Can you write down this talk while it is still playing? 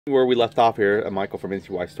Where we left off here at Michael from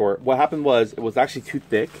NCY store, what happened was it was actually too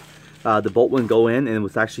thick. The bolt wouldn't go in, and it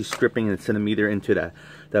was actually stripping a centimeter into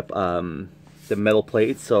the metal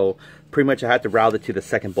plate. So pretty much I had to route it to the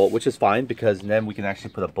second bolt, which is fine because then we can actually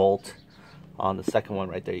put a bolt on the second one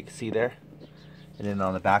right there. You can see there, and then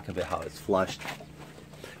on the back of it how it's flushed.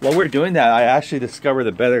 While we're doing that, I actually discovered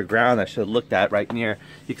a better ground I should have looked at right near.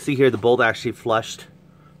 You can see here the bolt actually flushed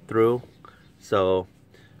through. So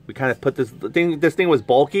we kind of put this thing was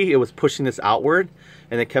bulky. It was pushing this outward,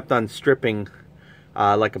 and it kept on stripping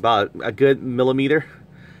like about a good millimeter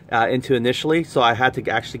into initially. So I had to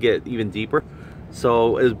actually get even deeper.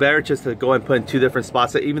 So it was better just to go and put in two different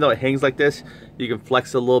spots. Even though it hangs like this, you can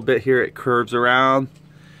flex it a little bit here. It curves around,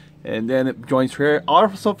 and then it joins here. I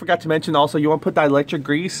also forgot to mention also you want to put dielectric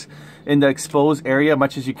grease in the exposed area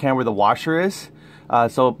much as you can where the washer is.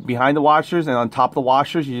 So behind the washers and on top of the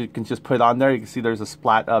washers, you can just put it on there. You can see there's a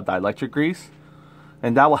splat of dielectric grease,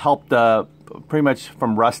 and that will help pretty much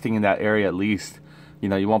from rusting in that area at least. You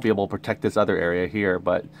know, you won't be able to protect this other area here,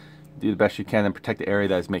 but do the best you can and protect the area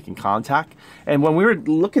that is making contact. And when we were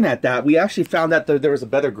looking at that, we actually found that there was a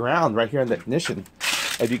better ground right here in the ignition.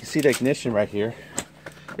 If you can see the ignition right here,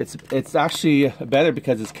 it's actually better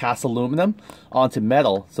because it's cast aluminum onto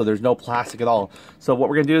metal, so there's no plastic at all. So what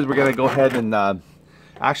we're gonna do is we're gonna go ahead and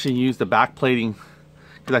actually use the back plating,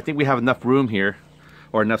 because I think we have enough room here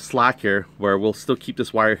or enough slack here where we'll still keep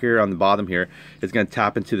this wire here on the bottom here. It's going to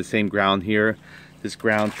tap into the same ground here. This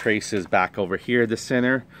ground traces back over here, the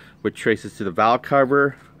center, which traces to the valve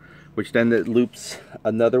cover, which then it loops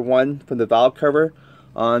another one from the valve cover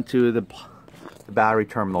onto the battery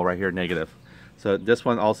terminal right here, negative. So this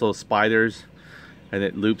one also spiders, and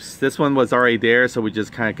it loops. This one was already there, so we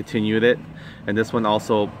just kind of continued it, and this one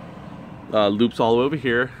also loops all over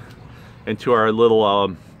here into our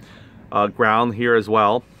little ground here as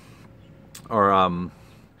well, or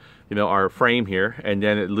you know, our frame here, and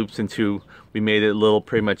then it loops into, we made it a little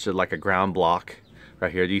pretty much like a ground block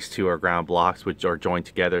right here. These two are ground blocks which are joined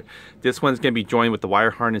together. This one's going to be joined with the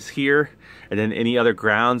wire harness here, and then any other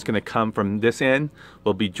ground's going to come from this end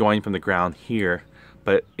will be joined from the ground here.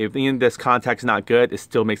 But if any of this contact's not good, it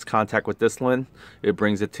still makes contact with this one. It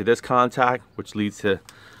brings it to this contact, which leads to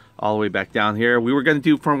all the way back down here. We were going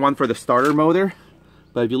to do one for the starter motor,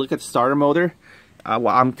 but if you look at the starter motor, well,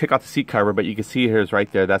 I'm going to take off the seat cover, but you can see here's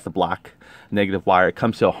right there, that's the black negative wire. It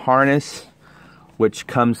comes to a harness, which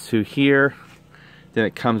comes to here, then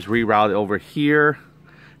it comes rerouted over here.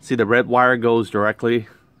 See, the red wire goes directly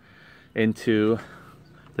into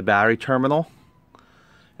the battery terminal,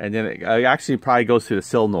 and then it actually probably goes to the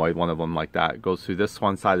solenoid, one of them like that. It goes through this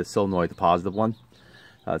one side of the solenoid, the positive one.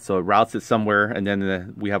 So it routes it somewhere, and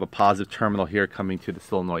then we have a positive terminal here coming to the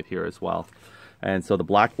solenoid here as well. And so the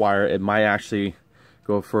black wire, it might actually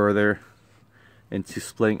go further into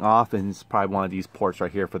splitting off, and it's probably one of these ports right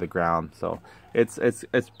here for the ground. So it's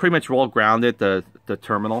pretty much roll grounded, the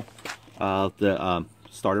terminal of the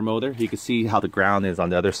starter motor. You can see how the ground is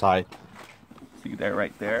on the other side. See there,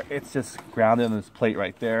 right there. It's just grounded on this plate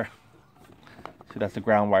right there. So that's the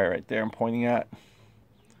ground wire right there I'm pointing at.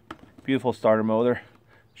 Beautiful starter motor.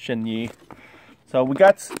 Shenyi. So we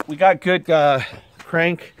got good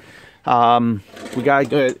crank. We got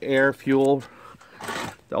good air, fuel.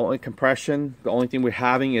 The only compression, the only thing we're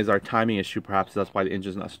having is our timing issue. Perhaps that's why the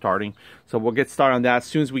engine's not starting. So we'll get started on that as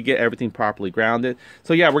soon as we get everything properly grounded.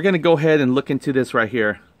 So yeah, we're gonna go ahead and look into this right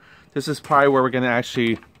here. This is probably where we're gonna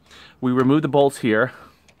actually, we remove the bolts here.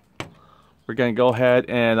 We're gonna go ahead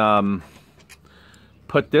and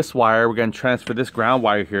put this wire, we're going to transfer this ground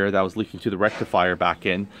wire here that was leaking to the rectifier back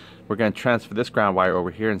in. We're going to transfer this ground wire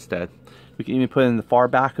over here instead. We can even put it in the far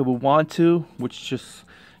back if we want to, which just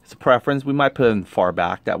is a preference. We might put it in the far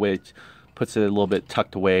back, that way it puts it a little bit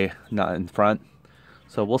tucked away, not in front.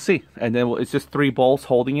 So we'll see. And then it's just 3 bolts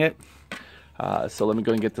holding it. So let me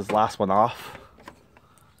go and get this last one off.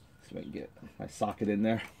 So I can get my socket in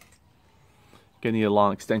there. Gonna need a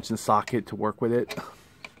long extension socket to work with it.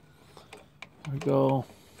 There we go.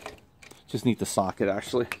 Just need the socket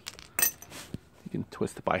actually. You can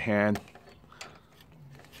twist it by hand.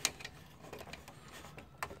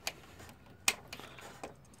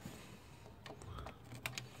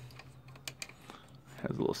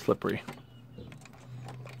 Has a little slippery.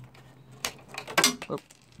 Oh.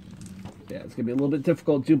 Yeah, it's gonna be a little bit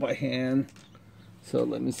difficult to do by hand. So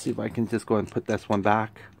let me see if I can just go ahead and put this one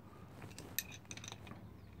back.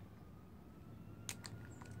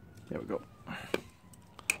 There we go.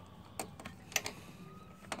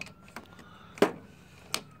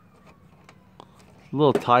 A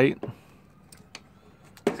little tight.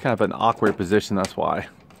 It's kind of an awkward position, that's why.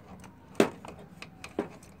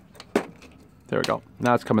 There we go.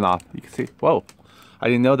 Now it's coming off. You can see. Whoa. I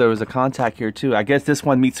didn't know there was a contact here too. I guess this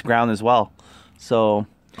one meets the ground as well. So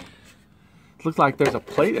it looks like there's a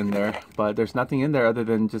plate in there, but there's nothing in there other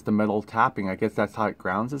than just a metal tapping. I guess that's how it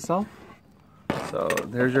grounds itself. So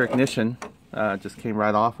there's your ignition. Just came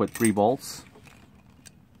right off with 3 bolts.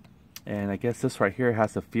 And I guess this right here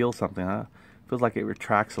has to feel something, huh? Feels like it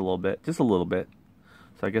retracts a little bit, just a little bit.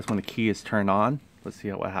 So I guess when the key is turned on, let's see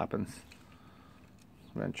what happens.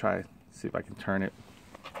 I'm gonna try, see if I can turn it.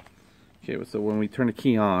 Okay, so when we turn the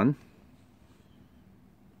key on,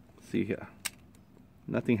 see here,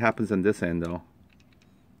 nothing happens on this end though.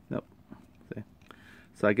 Nope. See?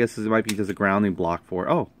 So I guess this might be just a grounding block for,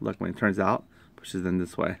 oh, look, when it turns out, pushes in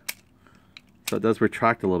this way. So it does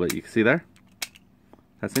retract a little bit. You can see there?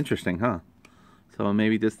 That's interesting, huh? So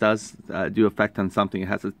maybe this does do effect on something. It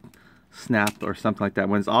has a snap or something like that.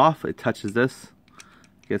 When it's off, it touches this.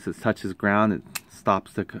 I guess it touches ground, it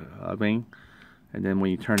stops the ring. And then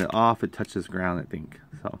when you turn it off, it touches ground, I think.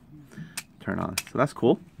 So turn on. So that's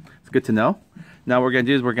cool. It's good to know. Now what we're gonna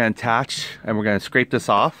do is we're gonna attach and we're gonna scrape this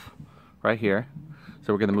off right here.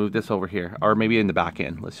 So we're gonna move this over here, or maybe in the back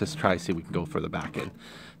end. Let's just try to see if we can go for the back end.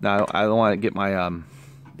 Now I don't want to get my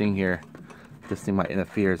thing here. This thing might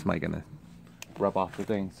interfere. It's might gonna rub off the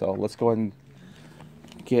thing. So let's go ahead and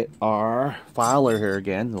get our filer here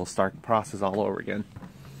again. We'll start the process all over again.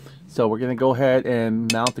 So we're gonna go ahead and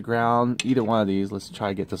mount the ground, either one of these. Let's try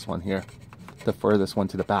to get this one here, the furthest one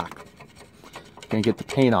to the back. Gonna get the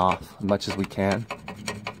paint off as much as we can.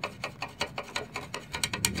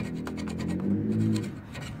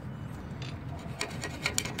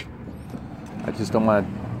 I just don't want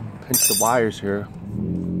to pinch the wires here.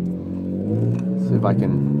 See if I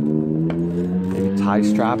can maybe tie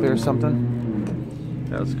strap it or something.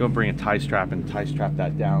 Yeah, let's go bring a tie strap and tie strap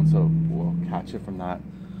that down so we'll catch it from that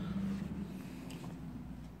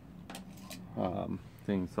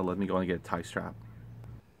thing. So let me go and get a tie strap.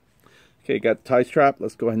 Okay, got the tie strap.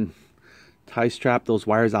 Let's go ahead and tie strap those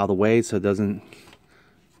wires out of the way so it doesn't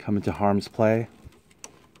come into harm's play.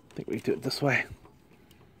 I think we can do it this way.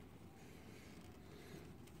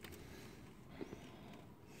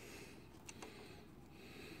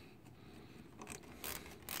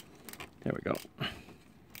 There we go.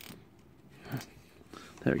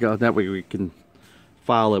 There we go. That way we can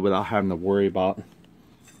file it without having to worry about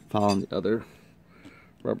filing the other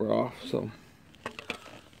rubber off. So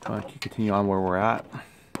I can continue on where we're at.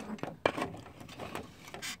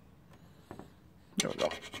 There we go.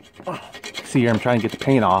 See here, I'm trying to get the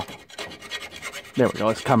paint off. There we go.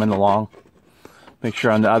 It's coming along. Make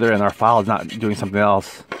sure on the other end our file is not doing something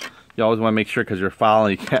else. You always want to make sure, because you're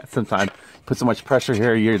filing, you can't sometimes put so much pressure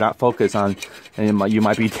here you're not focused on, and you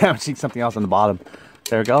might be damaging something else on the bottom.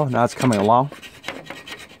 There we go. Now it's coming along.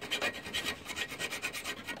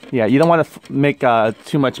 Yeah, you don't want to make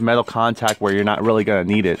too much metal contact where you're not really going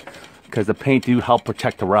to need it, because the paint do help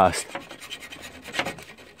protect the rust.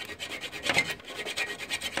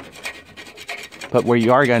 But where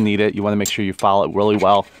you are going to need it, you want to make sure you file it really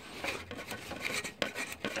well.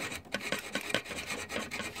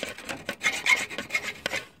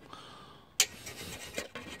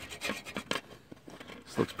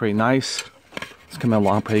 This looks pretty nice. It's coming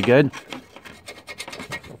along pretty good.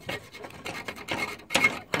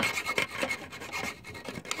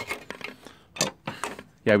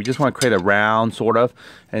 Yeah, we just want to create a round sort of,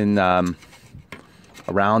 and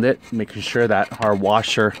around it, making sure that our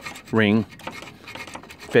washer ring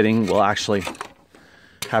fitting will actually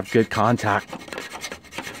have good contact.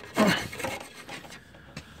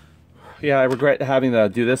 Yeah, I regret having to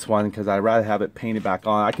do this one because I'd rather have it painted back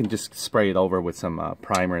on. I can just spray it over with some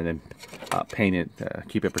primer and then paint it to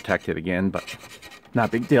keep it protected again, but not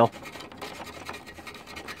a big deal.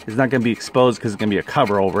 It's not going to be exposed because it's going to be a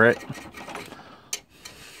cover over it.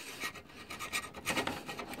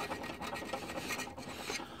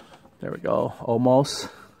 There we go, almost.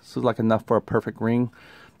 This is like enough for a perfect ring.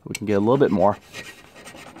 We can get a little bit more.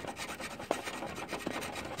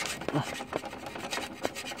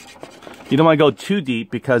 You don't want to go too deep,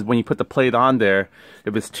 because when you put the plate on there,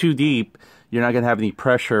 if it's too deep, you're not going to have any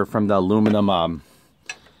pressure from the aluminum,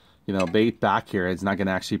 you know, bait back here. It's not going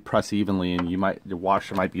to actually press evenly, and the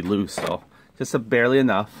washer might be loose. So just barely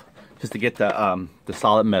enough, just to get the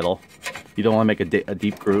solid metal. You don't want to make a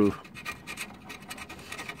deep groove.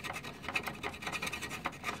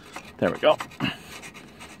 There we go.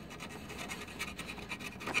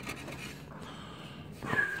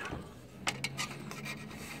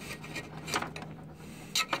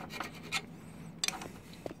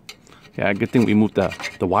 Yeah, good thing we moved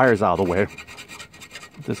the wires out of the way.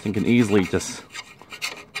 This thing can easily just...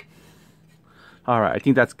 Alright, I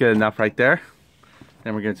think that's good enough right there.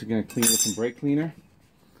 Then we're just going to clean with some brake cleaner.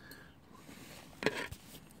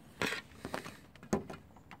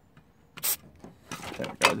 There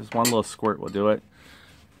we go. Just one little squirt will do it.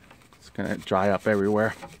 It's going to dry up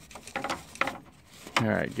everywhere.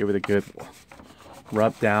 Alright, give it a good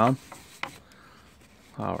rub down.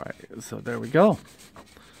 Alright, so there we go.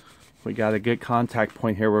 We got a good contact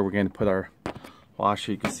point here where we're going to put our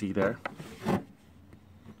washer. You can see there.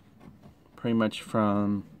 Pretty much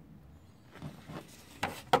from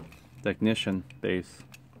the ignition base,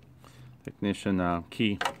 ignition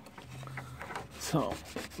key. So,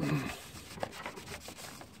 and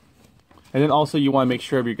then also you want to make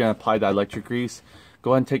sure if you're going to apply the electric grease,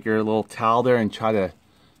 go ahead and take your little towel there and try to,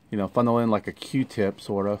 you know, funnel in like a Q-tip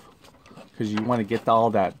sort of, because you want to get all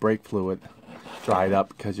that brake fluid dried up,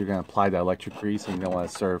 because you're going to apply the electric grease and you don't want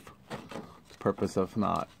to serve the purpose of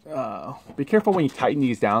not. Be careful when you tighten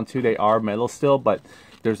these down too. They are metal still, but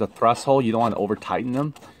there's a thrust hole. You don't want to over tighten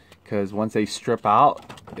them, because once they strip out,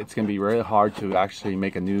 it's going to be really hard to actually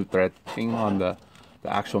make a new thread thing on the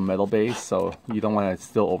actual metal base. So you don't want to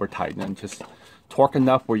still over tighten them. Just torque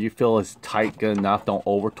enough where you feel it's tight, good enough. Don't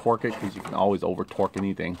over torque it, because you can always over torque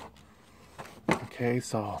anything. Okay,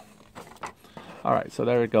 so all right, so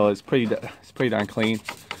there we go. It's pretty darn clean.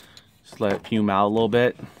 Just let it fume out a little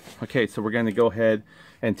bit. Okay, so we're going to go ahead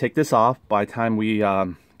and take this off. By the time we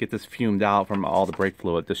get this fumed out from all the brake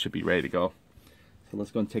fluid, this should be ready to go. So let's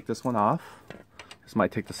go and take this one off. This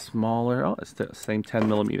might take the smaller. Oh, it's the same 10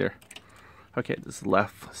 millimeter. Okay, this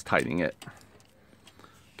left is tightening it.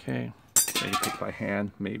 Okay, maybe take by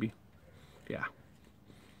hand, maybe. Yeah.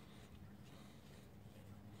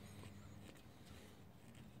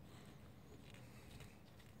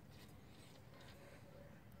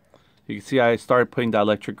 You can see I started putting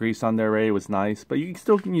dielectric grease on there already. It was nice, but you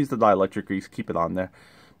still can use the dielectric grease. Keep it on there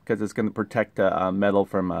because it's going to protect the metal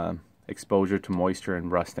from exposure to moisture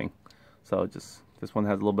and rusting. So just this one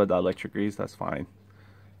has a little bit of dielectric grease. That's fine.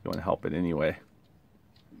 You want to help it anyway.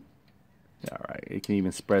 All right. You can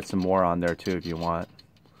even spread some more on there too if you want,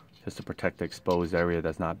 just to protect the exposed area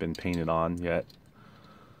that's not been painted on yet.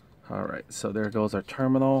 All right. So there goes our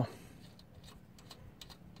terminal.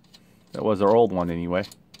 That was our old one anyway.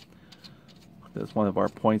 That's one of our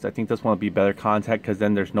points. I think this one will be better contact because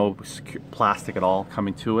then there's no plastic at all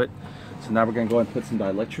coming to it. So now we're going to go and put some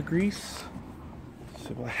dielectric grease.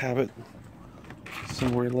 So I have it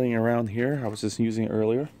somewhere laying around here. I was just using it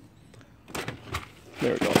earlier.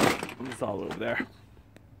 There we go. It's all over there.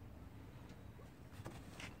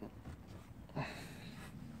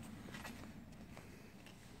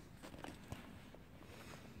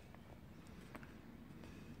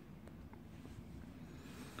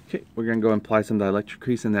 Okay, we're going to go and apply some dielectric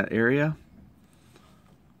grease in that area.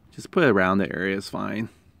 Just put it around the area is fine.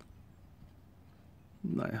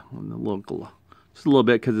 Just a little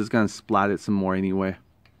bit because it's going to splat it some more anyway.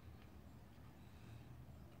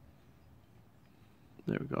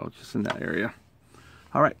 There we go, just in that area.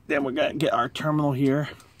 All right, then we're going to get our terminal here.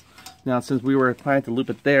 Now, since we were planning to loop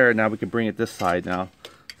it there, now we can bring it this side now.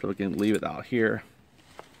 So we can leave it out here.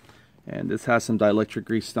 And this has some dielectric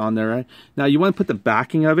grease on there, right? Now you want to put the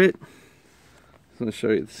backing of it. I'm going to show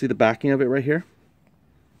you. See the backing of it right here?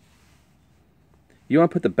 You want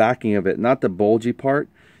to put the backing of it, not the bulgy part.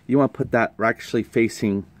 You want to put that actually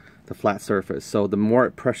facing the flat surface. So the more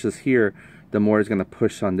it presses here, the more it's going to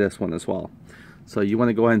push on this one as well. So you want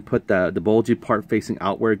to go ahead and put the bulgy part facing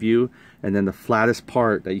outward view, and then the flattest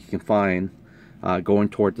part that you can find going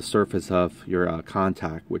toward the surface of your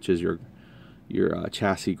contact, which is your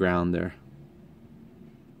chassis ground there.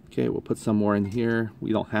 Okay, we'll put some more in here.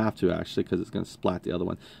 We don't have to actually because it's going to splat the other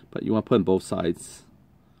one, but you want to put on both sides.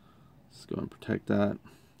 Let's go and protect that.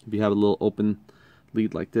 If you have a little open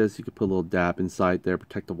lead like this, you could put a little dab inside there,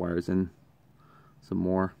 protect the wires in some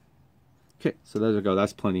more. Okay, so there we go.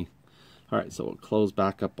 That's plenty. All right, so we'll close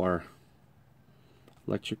back up our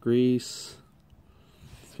electric grease.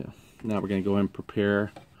 So now we're going to go and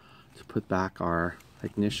prepare to put back our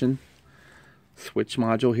ignition switch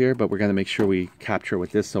module here, but we're going to make sure we capture it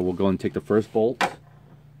with this. So we'll go and take the first bolt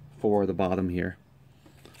for the bottom here.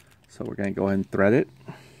 So we're going to go ahead and thread it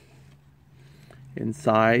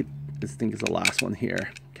inside. This thing is the last one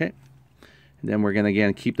here. Okay, and then we're going to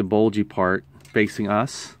again keep the bulgy part facing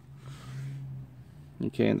us.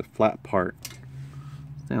 Okay, and the flat part.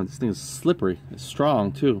 Damn, this thing is slippery. It's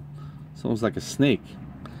strong too. It's almost like a snake.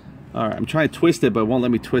 All right, I'm trying to twist it, but it won't let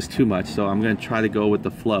me twist too much. So I'm going to try to go with the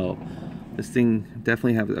flow. This thing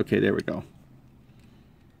definitely has. Okay, there we go.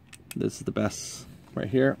 This is the best right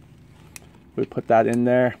here. We put that in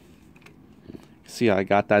there. See, I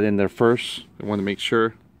got that in there first. I want to make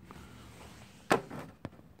sure.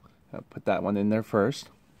 I'll put that one in there first.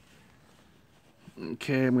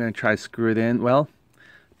 Okay, I'm going to try to screw it in. Well,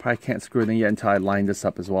 probably can't screw it in yet until I line this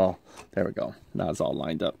up as well. There we go. Now it's all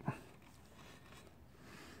lined up.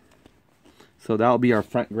 So that'll be our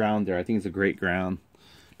front ground there. I think it's a great ground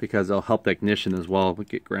because it'll help the ignition as well. We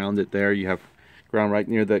get grounded there. You have ground right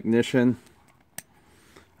near the ignition.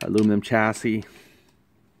 Aluminum chassis.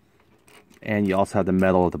 And you also have the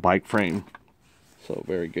metal of the bike frame. So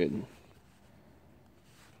very good.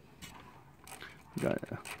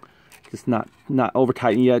 Just not over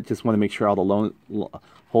tightened yet. Just want to make sure all the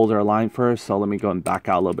holes are aligned first. So let me go and back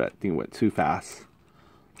out a little bit. I think it went too fast.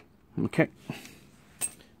 Okay.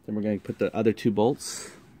 Then we're going to put the other 2 bolts.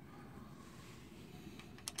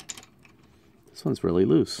 This one's really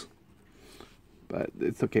loose, but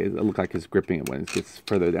it's okay. It looks like it's gripping it when it gets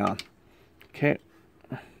further down. Okay.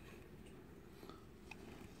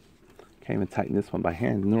 Can't even tighten this one by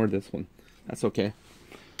hand, nor this one. That's okay.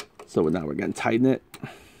 So now we're going to tighten it.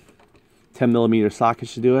 10mm socket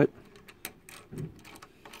should do it.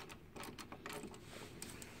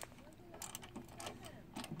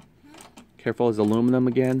 Careful, it's aluminum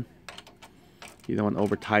again. You don't want to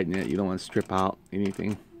over tighten it. You don't want to strip out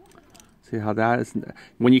anything. See how that is?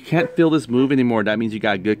 When you can't feel this move anymore, that means you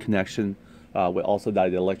got a good connection with also the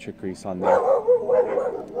electric grease on there.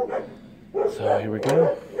 So here we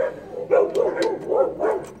go.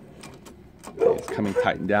 Okay, it's coming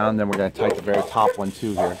tightened down. Then we're going to tighten the very top one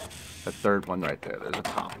too here. The third one right there. There's a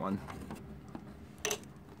top one.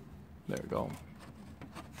 There we go.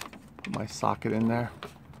 Put my socket in there.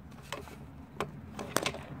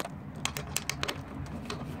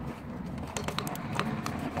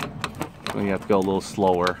 You have to go a little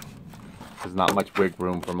slower. There's not much wiggle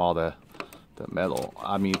room from all the metal.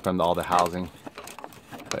 I mean, from all the housing.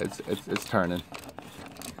 But it's turning.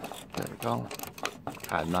 There we go.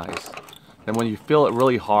 Ah, nice. Then when you feel it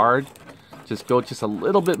really hard, just go just a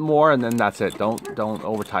little bit more, and then that's it. Don't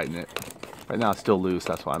over tighten it. Right now it's still loose.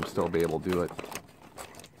 That's why I'm still be able to do it.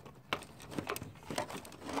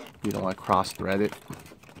 You don't want to cross thread it.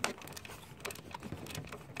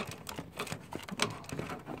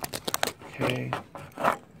 Okay,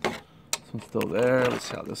 this one's still there. Let's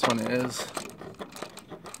see how this one is.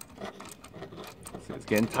 See, it's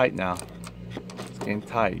getting tight now. It's getting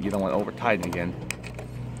tight. You don't want to over tighten again.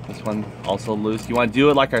 This one also loose. You want to do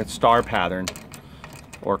it like a star pattern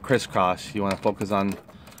or crisscross. You want to focus on,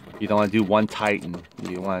 you don't want to do one tighten.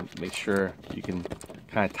 You want to make sure you can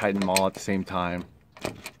kind of tighten them all at the same time.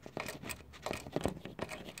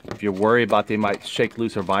 If you're worried about they might shake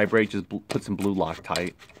loose or vibrate, just put some blue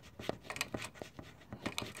Loctite.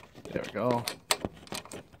 There we go.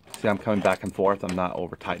 See, I'm coming back and forth. I'm not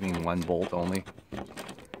over tightening one bolt only.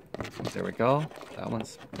 There we go. That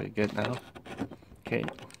one's pretty good now. Okay.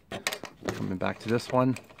 Coming back to this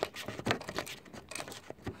one.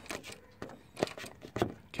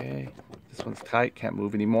 Okay. This one's tight. Can't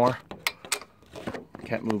move anymore.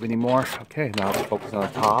 Can't move anymore. Okay. Now let's focus on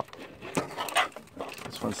the top.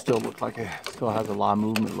 This one still looks like it still has a lot of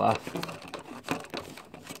movement left.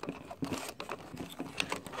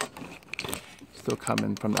 Still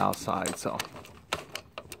coming from the outside, so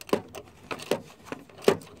there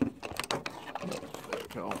we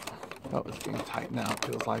go. That was getting tight now, it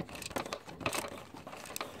feels like.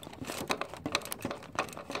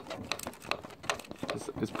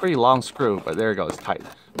 It's pretty long screw, but there it goes, tight.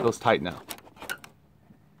 It feels tight now.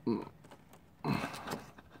 A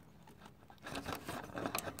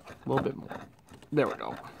little bit more. There we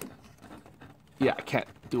go. Yeah, I can't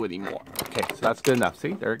do it anymore. Okay, so that's good enough.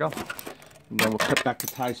 See, there we go. And then we'll cut back the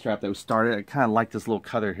tie strap that we started. I kind of like this little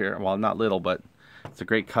cutter here. Well, not little, but it's a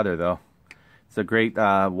great cutter though. It's a great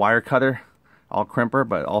wire cutter, all crimper,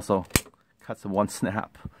 but also cuts in one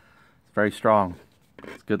snap. It's very strong.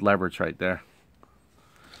 It's good leverage right there.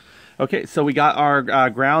 Okay, so we got our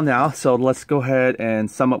ground now. So let's go ahead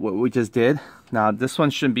and sum up what we just did. Now this one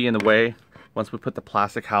shouldn't be in the way. Once we put the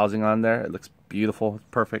plastic housing on there, it looks beautiful,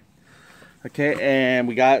 perfect. Okay, and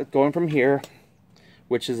we got going from here,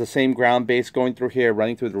 which is the same ground base going through here,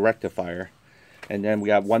 running through the rectifier. And then we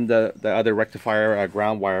got the other rectifier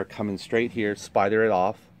ground wire coming straight here, spider it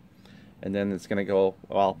off. And then it's gonna go,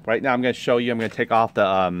 well, right now I'm gonna show you, I'm gonna take off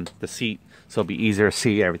the seat so it'll be easier to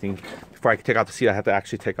see everything. Before I can take off the seat, I have to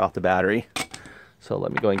actually take off the battery. So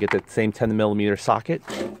let me go and get the same 10mm socket.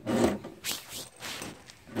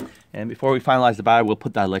 And before we finalize the battery, we'll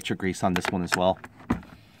put the electric grease on this one as well.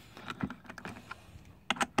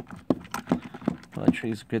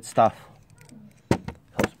 Electric is good stuff.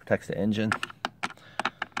 Helps protect the engine.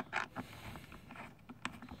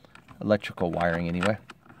 Electrical wiring anyway.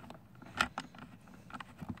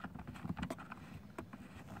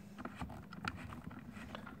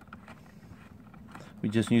 We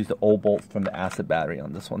just used the old bolt from the acid battery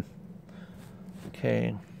on this one.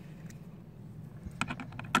 Okay.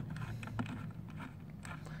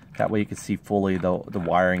 That way you can see fully the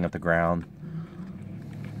wiring of the ground.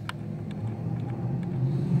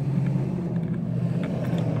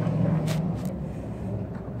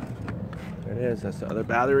 There it is, that's the other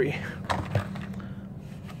battery.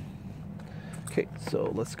 Okay,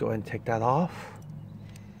 so let's go ahead and take that off.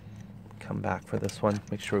 Come back for this one.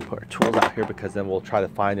 Make sure we put our tools out here because then we'll try to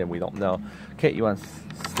find it and we don't know. Okay, you want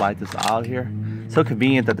to slide this out here. So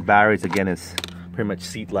convenient that the batteries, again, is pretty much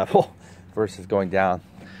seat level versus going down.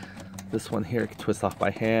 This one here can twist off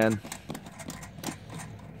by hand.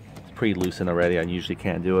 It's pretty loosened already. I usually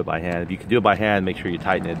can't do it by hand. If you can do it by hand, make sure you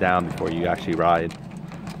tighten it down before you actually ride.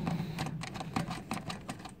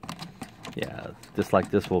 Yeah, just like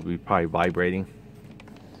this will be probably vibrating.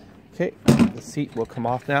 Okay, the seat will come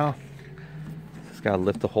off now. Just gotta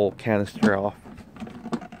lift the whole canister off.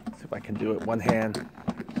 See if I can do it one hand.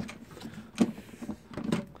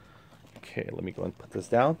 Okay, let me go and put this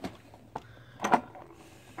down.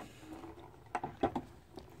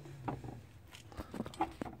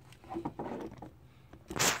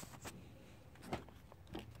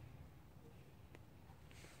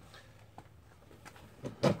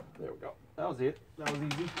 There we go. That was it. That was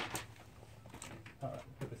easy.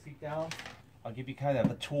 Put the seat down. I'll give you kind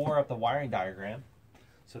of a tour of the wiring diagram,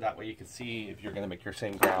 so that way you can see if you're going to make your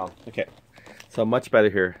same ground. Okay, so much better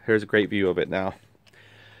here. Here's a great view of it now.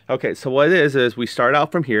 Okay, so what it is we start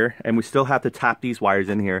out from here, and we still have to tap these wires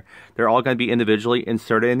in here. They're all going to be individually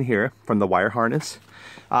inserted in here from the wire harness.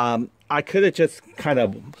 I could have just kind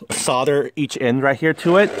of soldered each end right here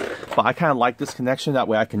to it, but I kind of like this connection. That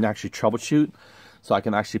way I can actually troubleshoot, so I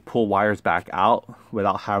can actually pull wires back out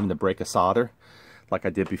without having to break a solder like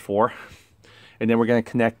I did before. And then we're going to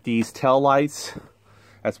connect these tail lights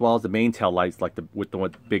as well as the main tail lights, like with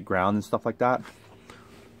the big ground and stuff like that.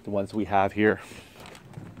 The ones we have here.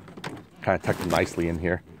 Kind of tuck them nicely in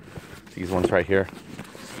here. These ones right here.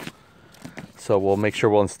 So we'll make sure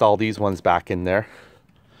we'll install these ones back in there.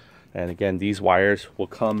 And again, these wires will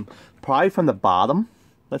come probably from the bottom,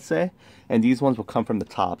 let's say, and these ones will come from the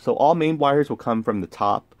top. So all main wires will come from the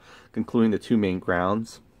top, including the two main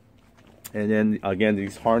grounds. And then again,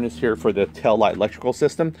 these harness here for the tail light electrical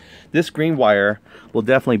system. This green wire will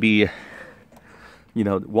definitely be, you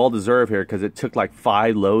know, well deserved here because it took like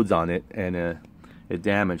 5 loads on it and it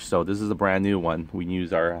damaged. So this is a brand new one. We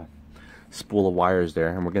use our spool of wires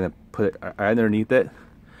there, and we're gonna put it underneath it.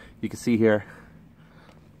 You can see here,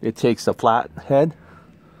 it takes a flat head.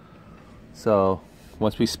 So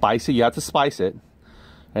once we spice it, you have to spice it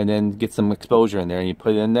and then get some exposure in there, and you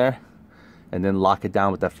put it in there and then lock it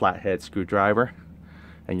down with that flathead screwdriver,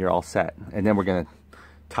 and you're all set. And then we're gonna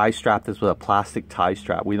tie strap this with a plastic tie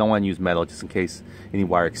strap. We don't want to use metal just in case any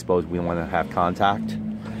wire exposed. We don't want to have contact.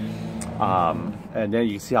 And then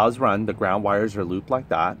you can see how it's run. The ground wires are looped like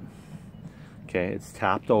that. Okay, it's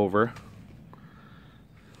tapped over.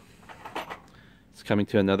 It's coming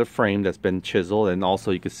to another frame that's been chiseled, and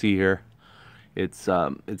also you can see here, it's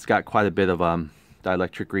got quite a bit of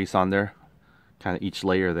dielectric grease on there, kind of each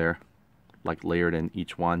layer there, like layered in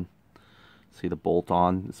each one. See the bolt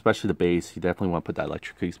on, especially the base. You definitely want to put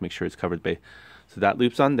dielectric grease, make sure it's covered base. So that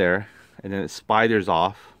loops on there, and then it spiders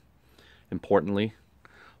off, importantly,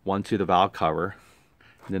 one to the valve cover,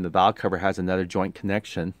 and then the valve cover has another joint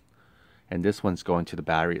connection, and this one's going to the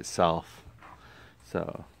battery itself.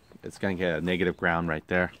 So it's going to get a negative ground right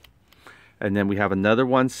there. And then we have another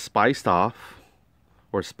one spiced off,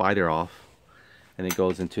 or spider off, and it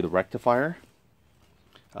goes into the rectifier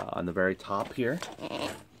on the very top here.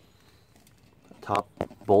 Top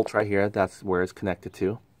bolt right here, that's where it's connected to.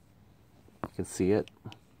 You can see it.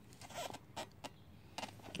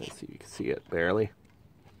 Let's see if you can see it barely.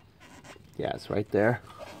 Yeah, it's right there.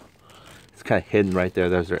 It's kind of hidden right there.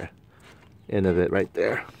 There's the end of it right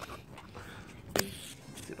there.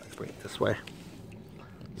 Let's see if I can bring it this way.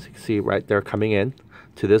 So you can see right there coming in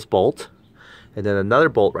to this bolt. And then another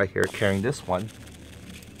bolt right here carrying this one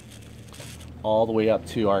all the way up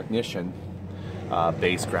to our ignition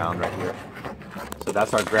base ground right here. So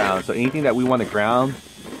that's our ground. So anything that we want to ground,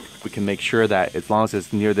 we can make sure that as long as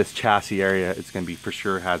it's near this chassis area, it's going to be for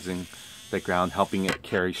sure having the ground, helping it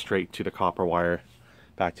carry straight to the copper wire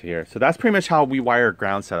back to here. So that's pretty much how we wire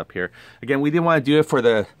ground setup here. Again, we didn't want to do it for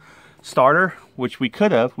the starter, which we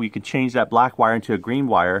could have. We could change that black wire into a green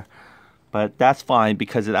wire, but that's fine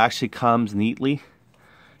because it actually comes neatly.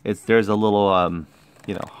 There's a little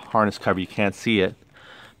you know, harness cover, you can't see it,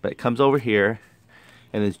 but it comes over here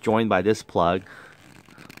and it's joined by this plug.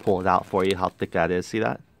 Pull it out for you, how thick that is, see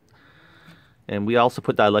that? And we also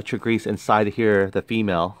put dielectric grease inside of here, the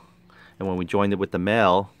female. And when we joined it with the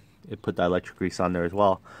male, it put dielectric grease on there as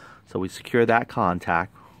well. So we secure that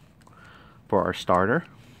contact for our starter.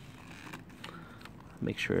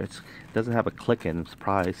 Make sure it doesn't have a click in, I'm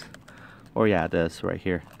surprised. Or yeah, it does right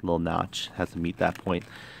here. A little notch has to meet that point.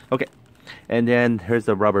 Okay, and then here's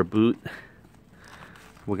the rubber boot.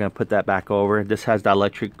 We're gonna put that back over. This has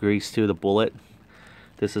dielectric grease to the bullet.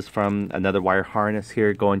 This is from another wire harness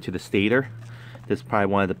here going to the stator. This is probably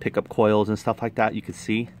one of the pickup coils and stuff like that you can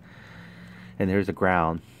see. And there's the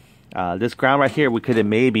ground. This ground right here, we could have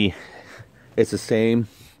maybe, it's the same,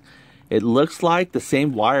 it looks like the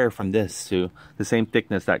same wire from this too, the same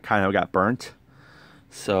thickness that kind of got burnt.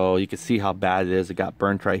 So you can see how bad it is. It got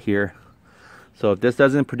burnt right here. So if this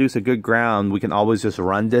doesn't produce a good ground, we can always just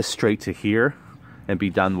run this straight to here and be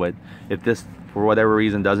done with. If this, for whatever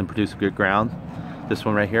reason, doesn't produce a good ground, this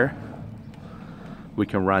one right here, we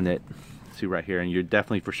can run it. See right here, and you're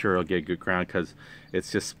definitely for sure will get a good ground because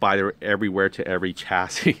it's just spider everywhere to every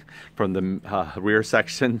chassis, from the rear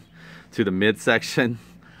section to the mid section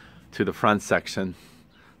to the front section.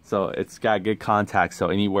 So it's got good contact. So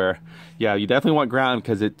anywhere, yeah, you definitely want ground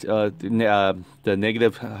because it the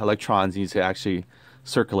negative electrons need to actually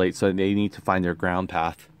circulate, so they need to find their ground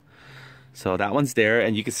path. So that one's there,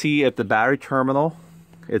 and you can see if the battery terminal,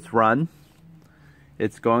 it's run,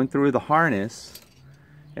 it's going through the harness,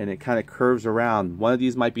 and it kind of curves around. One of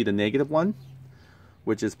these might be the negative one,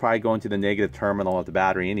 which is probably going to the negative terminal of the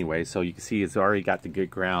battery anyway. So you can see it's already got the good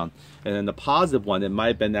ground. And then the positive one, it might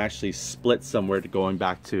have been actually split somewhere to going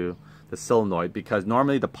back to the solenoid, because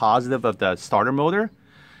normally the positive of the starter motor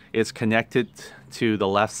is connected to the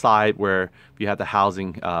left side where you have the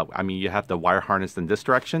housing, you have the wire harness in this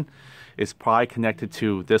direction. It's probably connected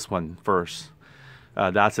to this one first.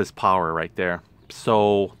 That's its power right there.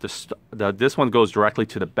 So this one goes directly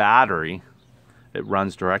to the battery. It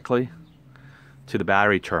runs directly to the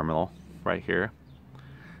battery terminal right here.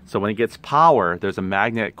 So when it gets power, there's a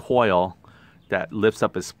magnetic coil that lifts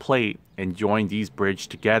up its plate and joins these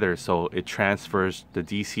bridged together, so it transfers the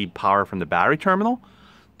DC power from the battery terminal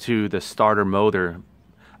to the starter motor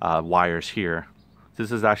wires here.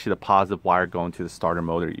 This is actually the positive wire going to the starter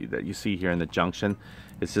motor that you see here in the junction.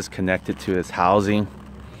 It's just connected to its housing.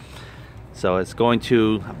 So it's going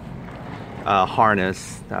to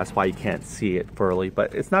harness. That's why you can't see it fully,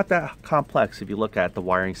 but it's not that complex if you look at the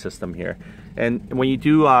wiring system here. And when you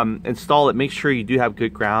do install it, make sure you do have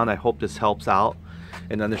good ground. I hope this helps out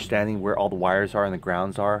in understanding where all the wires are and the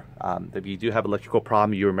grounds are. If you do have electrical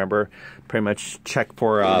problem, you remember pretty much check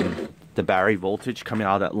for the battery voltage coming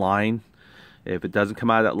out of that line. If it doesn't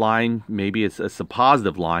come out of that line, maybe it's a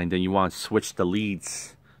positive line, then you want to switch the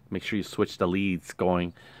leads. Make sure you switch the leads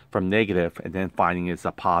going from negative and then finding it's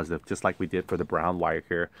a positive, just like we did for the brown wire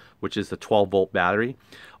here, which is the 12-volt battery.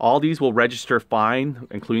 All these will register fine,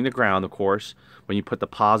 including the ground, of course, when you put the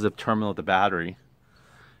positive terminal of the battery,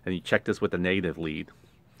 and you check this with the negative lead.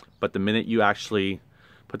 But the minute you actually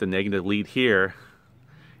put the negative lead here,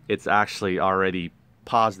 it's actually already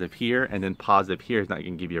positive here, and then positive here is not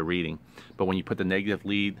going to give you a reading. But when you put the negative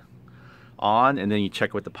lead on and then you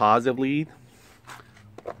check with the positive lead,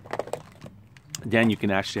 then you can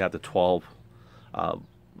actually have the 12,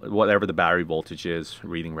 whatever the battery voltage is,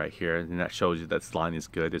 reading right here. And that shows you that this line is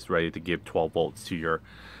good. It's ready to give 12 volts to your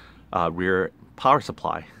rear power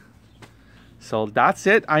supply. So that's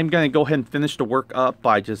it. I'm going to go ahead and finish the work up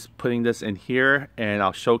by just putting this in here, and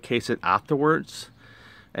I'll showcase it afterwards.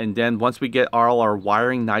 And then once we get all our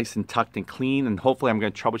wiring nice and tucked and clean, and hopefully I'm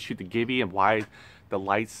going to troubleshoot the Gibby and why the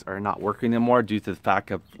lights are not working anymore due to the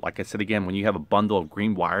fact of, like I said again, when you have a bundle of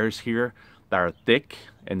green wires here that are thick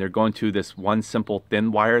and they're going to this one simple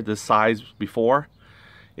thin wire this size before,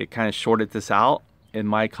 it kind of shorted this out. It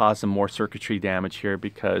might cause some more circuitry damage here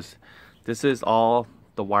because this is all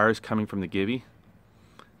the wires coming from the Gibby.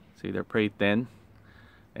 See, they're pretty thin,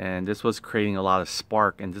 and this was creating a lot of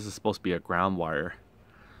spark, and this is supposed to be a ground wire.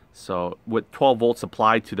 So with 12 volts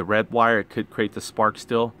applied to the red wire, it could create the spark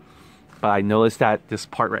still. But I noticed that this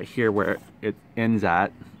part right here where it ends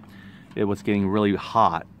at, it was getting really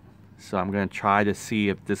hot. So I'm going to try to see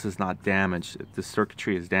if this is not damaged. If the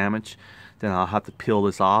circuitry is damaged, then I'll have to peel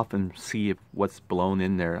this off and see if what's blown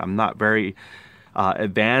in there. I'm not very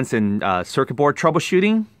advanced in circuit board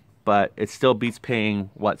troubleshooting, but it still beats paying,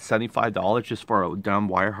 what, $75 just for a dumb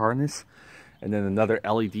wire harness. And then another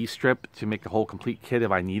LED strip to make the whole complete kit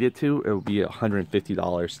if I needed to. It would be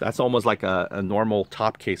 $150. That's almost like a normal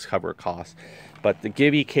top case cover cost. But the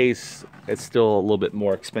Gibby case, it's still a little bit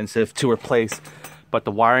more expensive to replace. But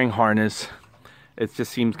the wiring harness, it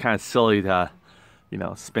just seems kind of silly to, you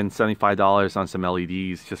know, spend $75 on some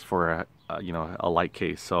LEDs just for you know, a light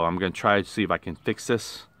case. So I'm gonna try to see if I can fix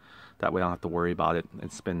this. That way I don't have to worry about it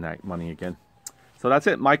and spend that money again. So that's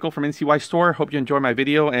it, Michael from NCY Store. Hope you enjoyed my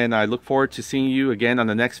video, and I look forward to seeing you again on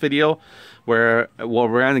the next video, where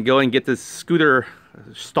we're gonna go and get this scooter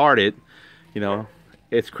started. You know,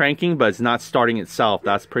 it's cranking, but it's not starting itself.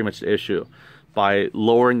 That's pretty much the issue. By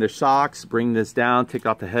lowering the shocks, bring this down, take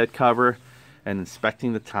off the head cover, and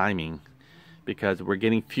inspecting the timing. Because we're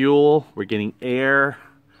getting fuel, we're getting air,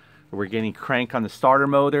 we're getting crank on the starter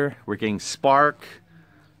motor, we're getting spark.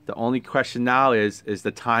 The only question now is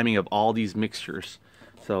the timing of all these mixtures.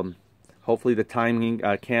 So hopefully the timing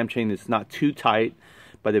cam chain is not too tight,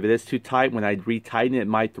 but if it is too tight, when I retighten it, it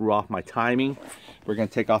might throw off my timing. We're going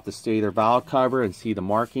to take off the stator valve cover and see the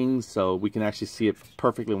markings, so we can actually see it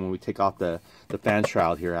perfectly when we take off the fan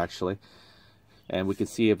shroud here actually. And we can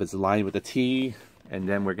see if it's aligned with the T, and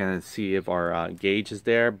then we're going to see if our gauge is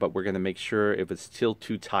there, but we're going to make sure if it's still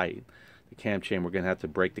too tight, the cam chain, we're going to have to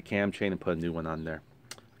break the cam chain and put a new one on there.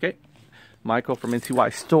 Okay, Michael from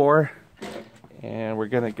NCY Store, and we're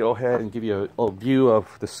going to go ahead and give you a view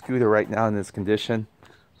of the scooter right now in this condition.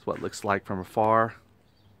 That's what it looks like from afar.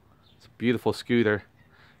 It's a beautiful scooter.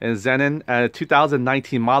 And Zenon, a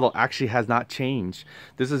 2019 model, actually has not changed.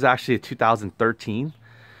 This is actually a 2013,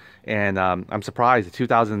 and I'm surprised. The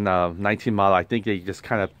 2019 model, I think they just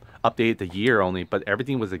kind of updated the year only, but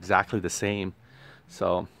everything was exactly the same.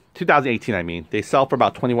 So 2018, I mean, they sell for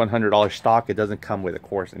about $2,100 stock. It doesn't come with, of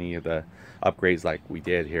course, any of the upgrades like we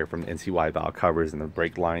did here from the NCY valve covers and the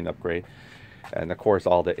brake line upgrade, and of course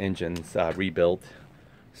all the engines rebuilt.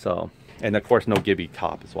 So, and of course no Gibby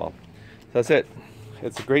top as well. So that's it.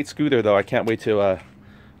 It's a great scooter though. I can't wait to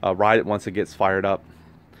ride it once it gets fired up.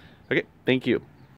 Okay, thank you.